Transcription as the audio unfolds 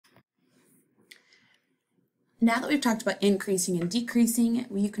Now that we've talked about increasing and decreasing,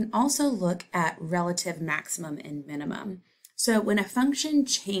 you can also look at relative maximum and minimum. So when a function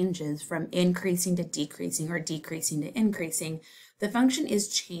changes from increasing to decreasing or decreasing to increasing, the function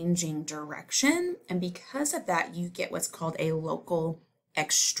is changing direction, and because of that, you get what's called a local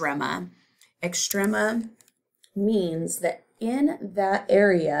extrema. Extrema means that in that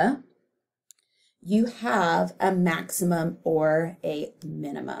area, you have a maximum or a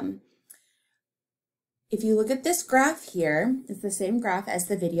minimum. If you look at this graph here, it's the same graph as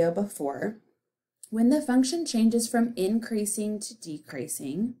the video before. When the function changes from increasing to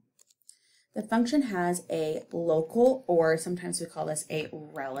decreasing, the function has a local, or sometimes we call this a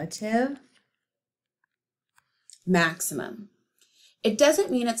relative maximum. It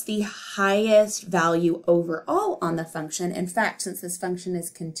doesn't mean it's the highest value overall on the function. In fact, since this function is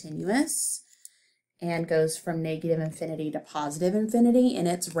continuous and goes from negative infinity to positive infinity in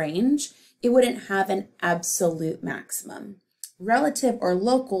its range, it wouldn't have an absolute maximum. Relative or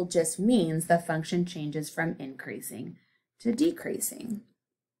local just means the function changes from increasing to decreasing.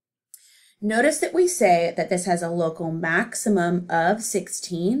 Notice that we say that this has a local maximum of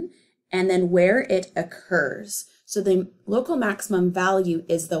 16 and then where it occurs. So the local maximum value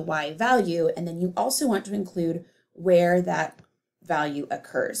is the y value, and then you also want to include where that value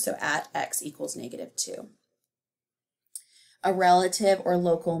occurs. So at x equals -2. A relative or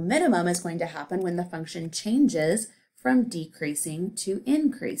local minimum is going to happen when the function changes from decreasing to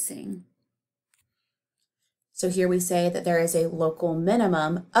increasing. So here we say that there is a local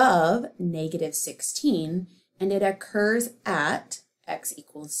minimum of -16, and it occurs at x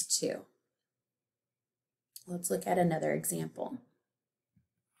equals 2. Let's look at another example.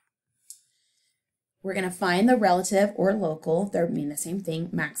 We're going to find the relative or local, they mean the same thing,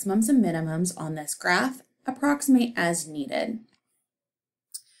 maximums and minimums on this graph. Approximate as needed.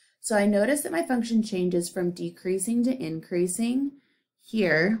 So I notice that my function changes from decreasing to increasing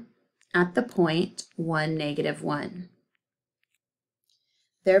here at the point 1, -1.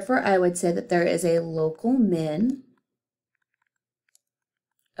 Therefore, I would say that there is a local min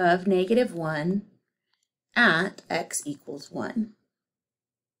of -1 at x equals 1.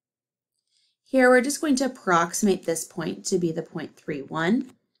 Here, we're just going to approximate this point to be the point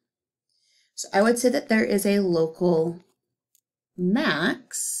 31. So I would say that there is a local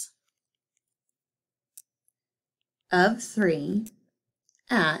max of 3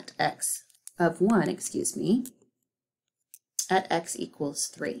 at x of 1, excuse me, at x equals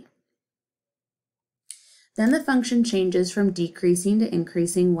 3. Then the function changes from decreasing to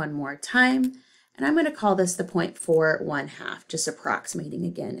increasing one more time, and I'm going to call this the point 4, 1/2, just approximating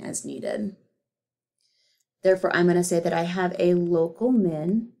again as needed. Therefore, I'm going to say that I have a local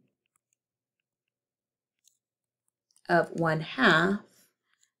min of 1/2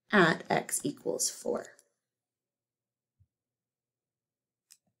 at x equals 4.